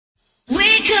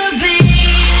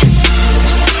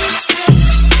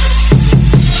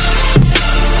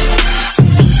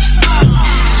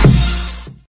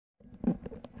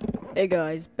Hey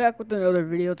guys, back with another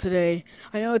video today.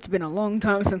 I know it's been a long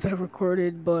time since I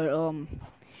recorded, but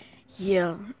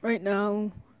yeah, right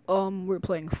now we're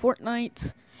playing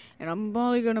Fortnite, and I'm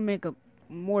probably gonna make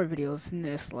more videos than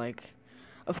this. Like,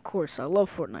 of course, I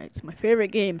love Fortnite. It's my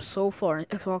favorite game so far on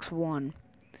Xbox One,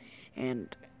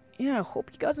 and yeah, I hope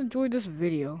you guys enjoyed this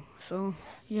video. So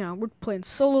yeah, we're playing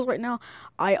solos right now.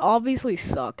 I obviously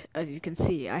suck, as you can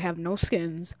see. I have no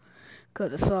skins,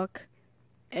 cause I suck,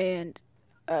 and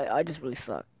I just really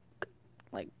suck.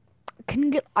 Like,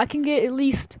 I can get at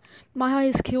least my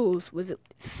highest kills was it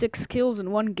 6 kills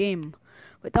in one game,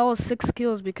 but that was 6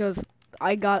 kills because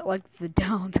I got like the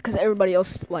downs because everybody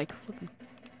else like flipping.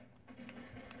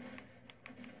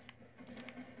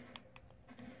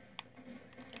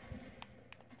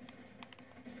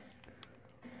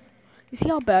 You see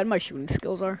how bad my shooting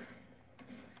skills are?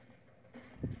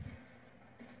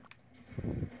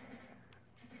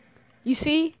 You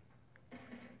see?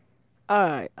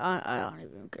 Alright, I don't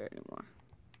even care anymore.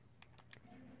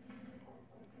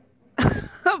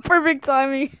 Perfect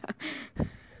timing.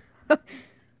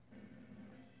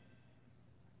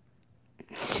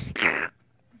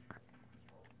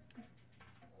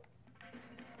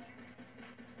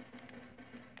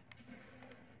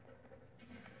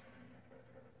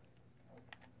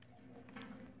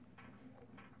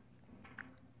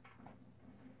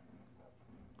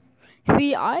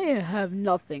 See, I have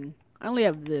nothing. I only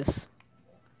have this.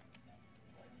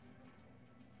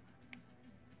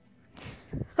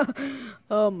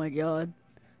 Oh my god.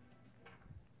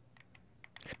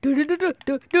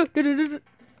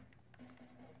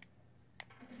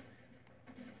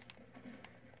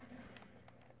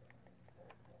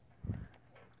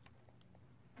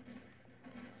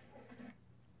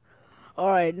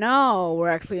 Alright, now we're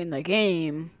actually in the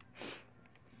game.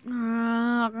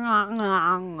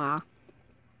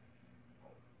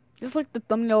 Just like the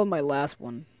thumbnail of my last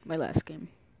game.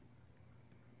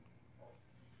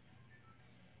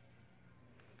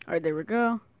 Alright, there we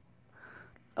go.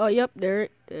 Oh, yep, there.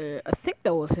 I think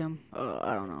that was him.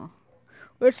 I don't know.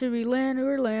 Where should we land?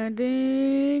 We're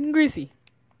landing Greasy.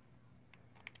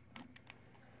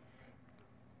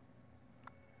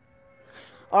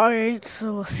 Alright,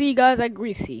 so we'll see you guys at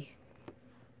Greasy.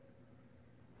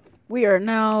 We are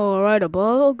now right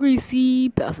above Greasy.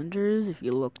 Passengers, if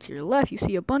you look to your left, you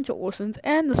see a bunch of oceans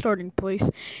and the starting place.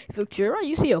 If you look to your right,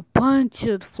 you see a bunch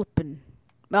of flipping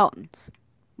mountains.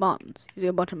 You see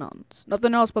a bunch of mountains.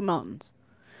 Nothing else but mountains.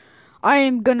 I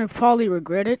am gonna probably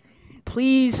regret it.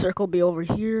 Please circle me over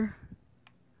here.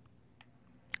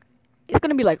 It's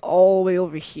gonna be like all the way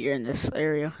over here in this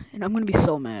area, and I'm gonna be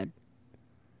so mad.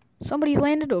 Somebody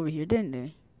landed over here, didn't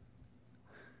they?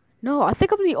 No, I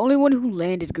think I'm the only one who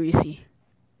landed Greasy.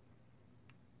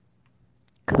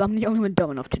 Because I'm the only one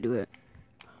dumb enough to do it.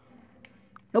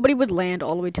 Nobody would land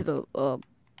all the way to the,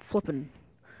 flipping,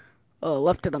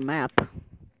 left of the map.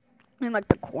 In, like,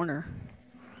 the corner.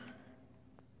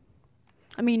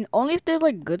 I mean, only if there's,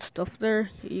 like, good stuff there.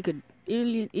 You could,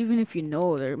 even if you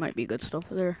know there might be good stuff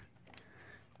there.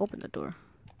 Open the door.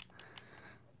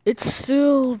 It's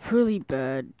still pretty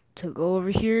bad to go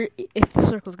over here if the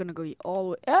circle's gonna go all the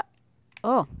way.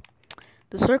 Oh,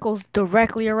 the circle's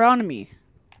directly around me.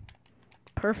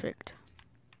 Perfect.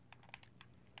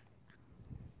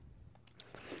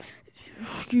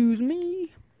 Excuse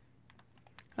me.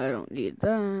 I don't need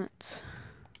that.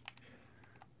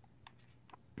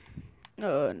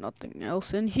 Nothing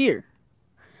else in here.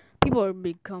 People are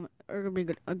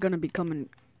gonna be coming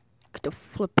to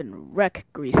flippin' wreck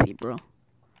Greasy, bro.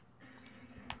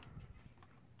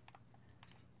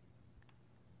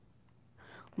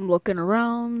 I'm looking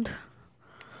around.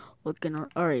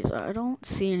 Alright, so I don't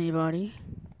see anybody.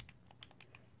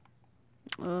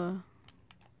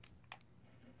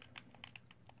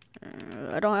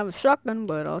 I don't have a shotgun,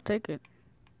 but I'll take it.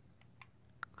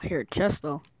 I hear a chest,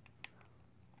 though.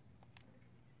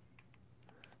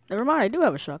 Never mind, I do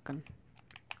have a shotgun.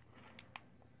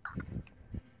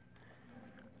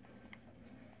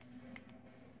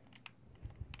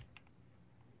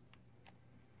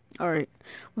 Alright,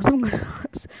 what I'm gonna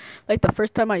like the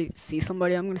first time I see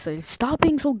somebody, I'm gonna say, "Stop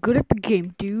being so good at the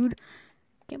game, dude.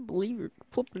 Can't believe you're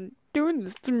flipping doing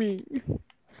this to me."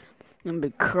 I'm gonna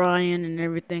be crying and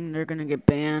everything. They're gonna get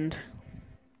banned.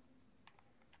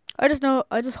 I just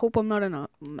hope I'm not in a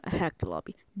hacked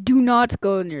lobby. Do not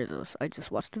go near those. I just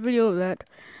watched a video of that.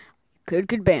 Could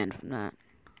get banned from that.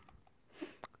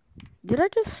 Did I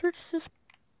just search this?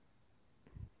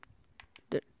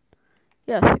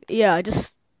 Yeah, I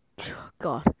just.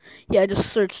 God. Yeah, I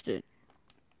just searched it.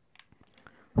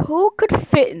 Who could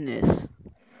fit in this?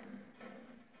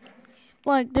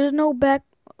 Like, there's no back.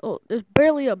 Oh, there's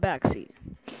barely a backseat.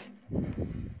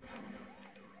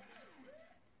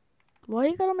 Why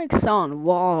you gotta make sound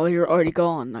while you're already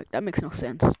gone? Like, that makes no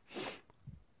sense.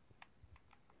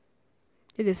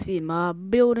 You can see my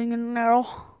building in there. I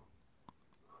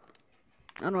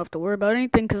don't have to worry about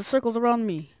anything because the circle's around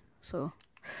me. So,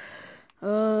 I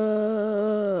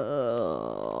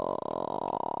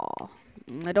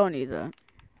don't need that.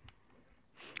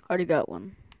 Already got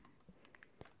one.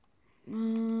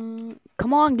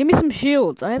 Come on, give me some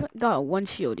shields. I haven't got one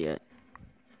shield yet.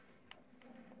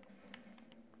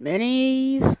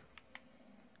 Minis.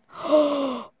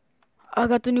 I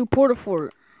got the new porta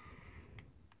fort.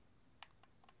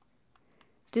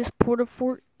 This porta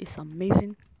fort is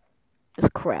amazing. It's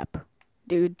crap,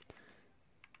 dude.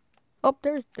 Oh,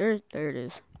 there it is. There it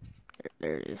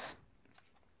is.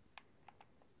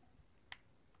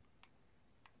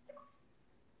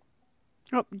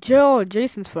 Oh,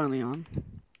 Jason's finally on.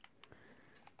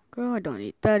 Girl, I don't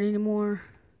need that anymore.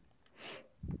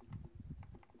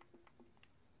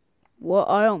 Well,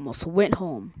 I almost went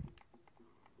home.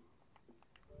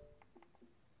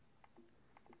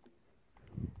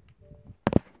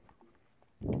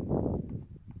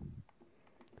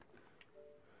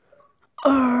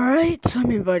 Alright, so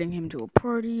I'm inviting him to a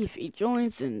party. If he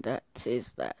joins, then that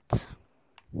is that. It's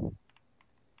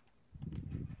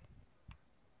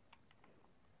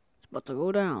about to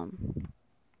go down.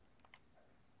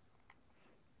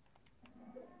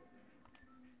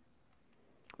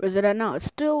 Where's it at now?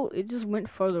 It just went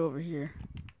farther over here.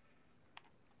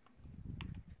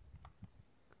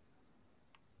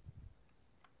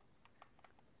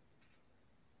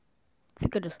 I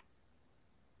think I just...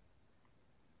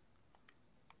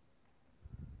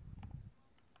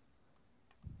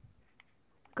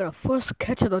 got a first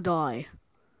catch of the day.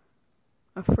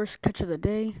 Our first catch of the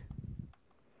day.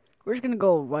 We're just gonna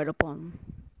go right up on him.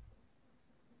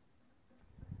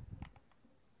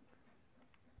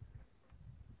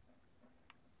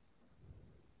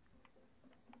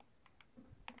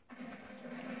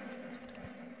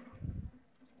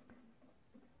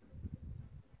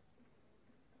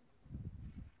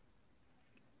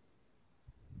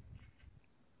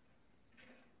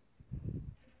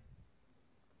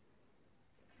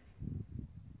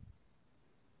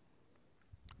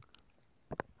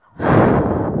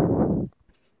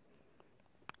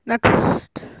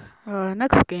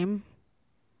 Next game.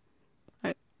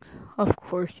 Of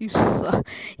course, you suck.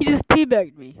 You just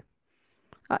teabagged me.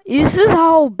 This is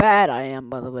how bad I am,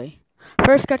 by the way.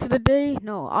 First catch of the day?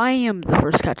 No, I am the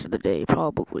first catch of the day,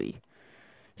 probably.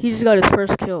 He just got his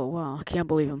first kill. Wow, I can't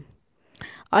believe him.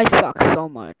 I suck so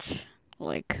much.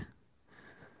 Like,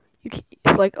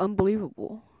 it's like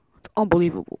unbelievable. It's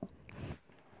unbelievable.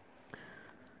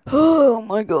 Oh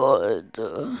my god.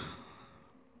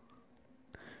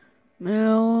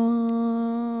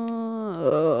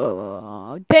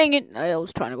 Dang it! I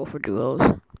was trying to go for duos,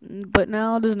 but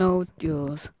now there's no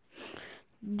duos.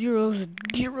 Duos.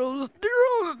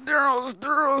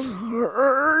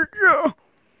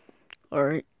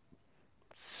 Alright.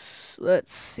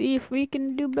 Let's see if we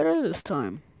can do better this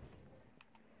time.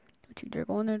 Don't you dare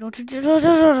go in there, don't you dare.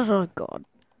 Oh, God.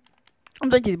 I'm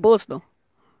taking these bullets, though.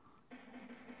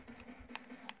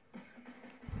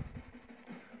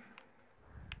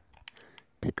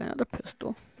 Take another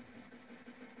pistol.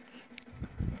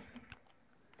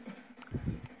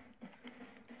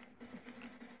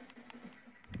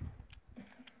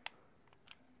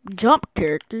 Jump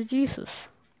character, Jesus.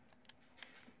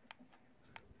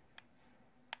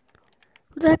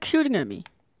 Who the heck's shooting at me?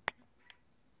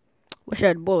 Wish I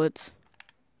had bullets.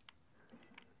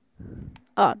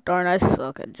 Ah, darn, I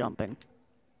suck at jumping.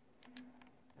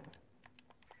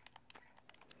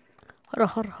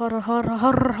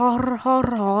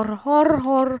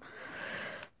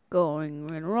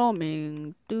 Going and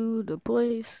roaming to the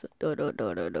place.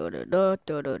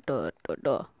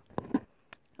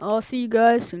 I'll see you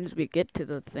guys as soon as we get to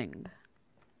the thing.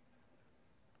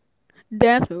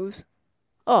 Dance moves.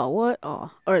 Oh, what?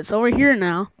 Oh, alright, so we're here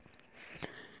now.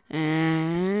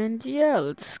 And yeah,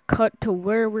 let's cut to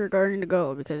where we're going to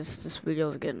go because this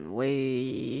video is getting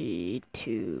way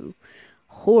too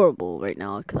horrible right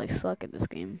now because I suck at this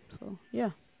game. So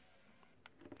yeah.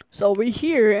 So we're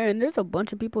here and there's a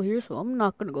bunch of people here, so I'm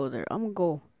not gonna go there. I'm gonna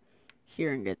go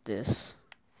here and get this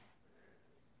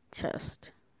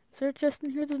chest. Is there a chest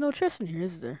in here? There's no chest in here,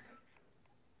 is there?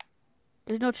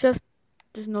 There's no chest.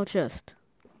 There's no chest.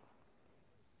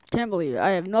 Can't believe it.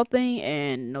 I have nothing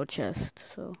and no chest,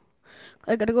 so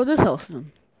I gotta go to this house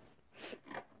then.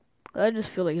 I just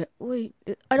feel like, wait,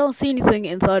 I don't see anything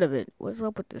inside of it. What's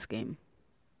up with this game?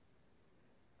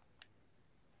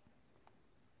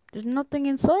 There's nothing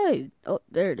inside. Oh,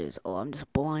 there it is. Oh, I'm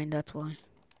just blind, that's why.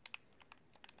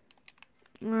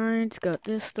 Alright, it's got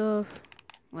this stuff.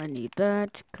 I need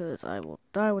that, because I will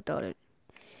die without it.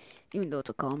 Even though it's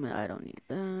a comet, I don't need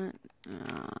that.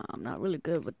 I'm not really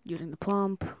good with using the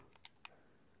pump.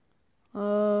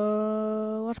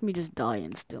 Watch me just die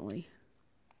instantly.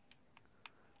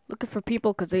 Looking for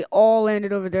people, because they all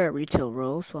landed over there at Retail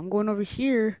Row. So I'm going over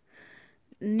here,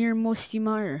 near Moisty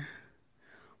Mire.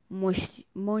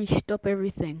 Moist up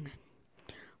everything.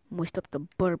 Moist up the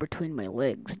butter between my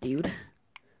legs, dude.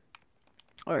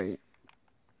 Alright.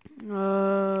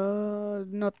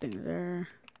 Nothing there.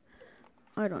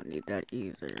 I don't need that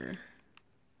either.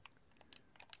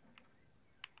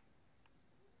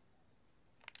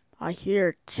 I hear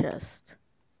a chest.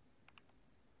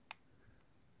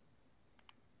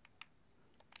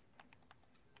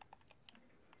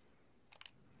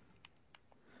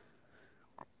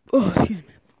 Oh, excuse me.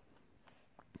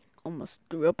 Almost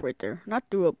threw up right there. Not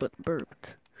threw up, but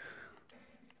burped.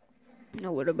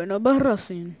 That would have been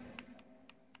embarrassing.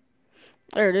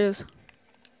 There it is.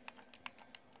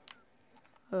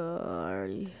 I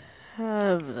already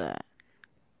have that.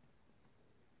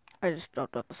 I just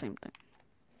dropped out the same thing.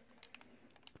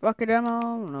 Rocket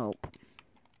ammo? Nope.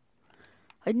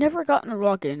 I've never gotten a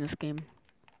rocket in this game.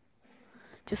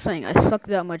 Just saying, I suck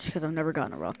that much because I've never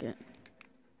gotten a rocket.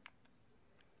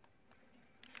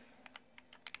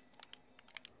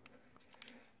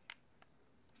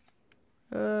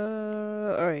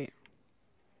 Alright.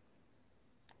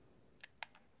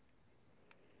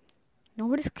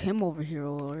 Nobody's come over here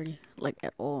already, like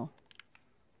at all.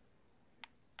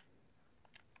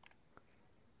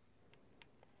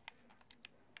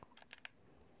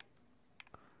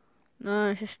 Nah,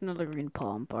 it's just another green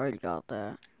pump. I already got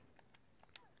that.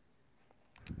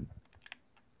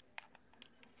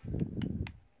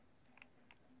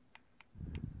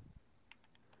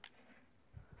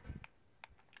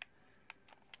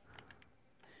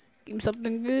 Give me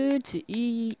something good to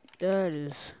eat. That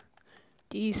is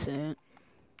decent.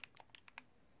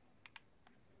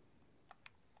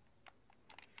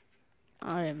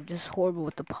 I am just horrible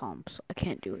with the pumps. I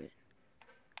can't do it.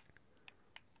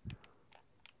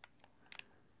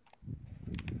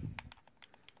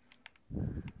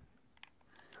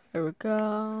 There we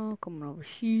go. Coming over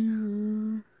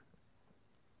here.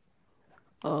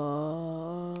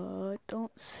 I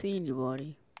don't see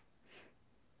anybody.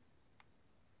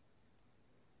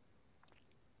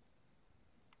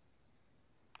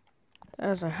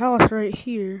 There's a house right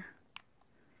here.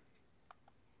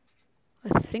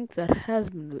 I think that has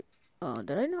been.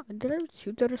 Did I not? Did I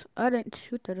shoot that? I didn't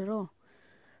shoot that at all.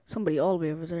 Somebody all the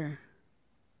way over there.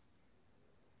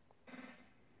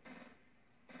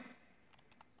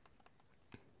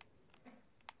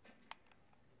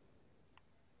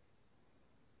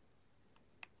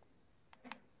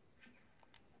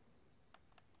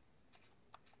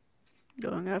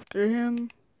 Going after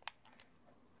him.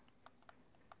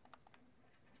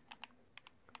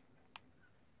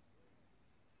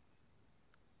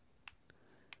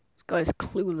 This guy's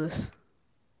clueless.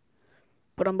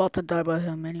 But I'm about to die by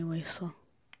him anyway, so.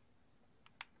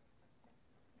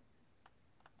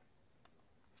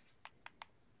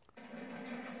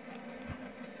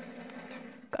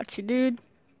 Got you, dude.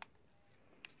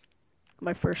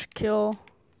 My first kill.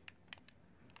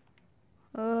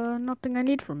 Nothing I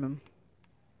need from him.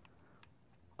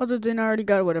 Other than I already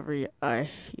got whatever he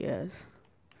has.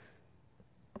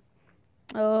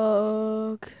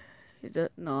 Okay. Is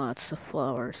that? No, that's a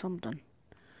flower or something.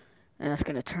 And that's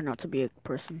gonna turn out to be a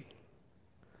person.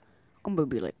 I'm gonna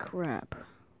be like crap.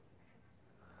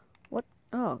 What?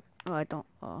 Oh, I don't.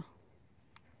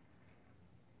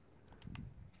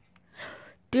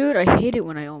 Dude, I hate it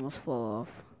when I almost fall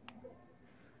off.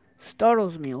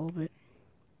 Startles me a little bit.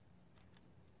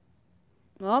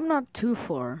 Well, I'm not too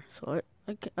far, so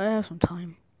I have some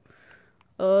time.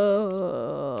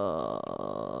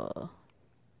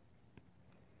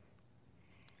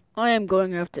 I am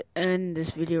going to have to end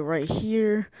this video right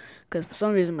here, because for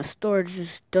some reason my storage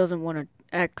just doesn't want to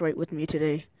act right with me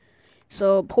today.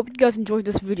 So, hope you guys enjoyed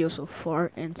this video so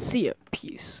far, and see ya.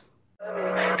 Peace.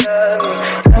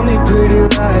 Tell me pretty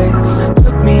lies,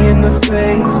 look me in the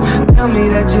face. Tell me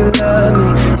that you love me,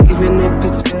 even if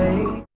it's fake.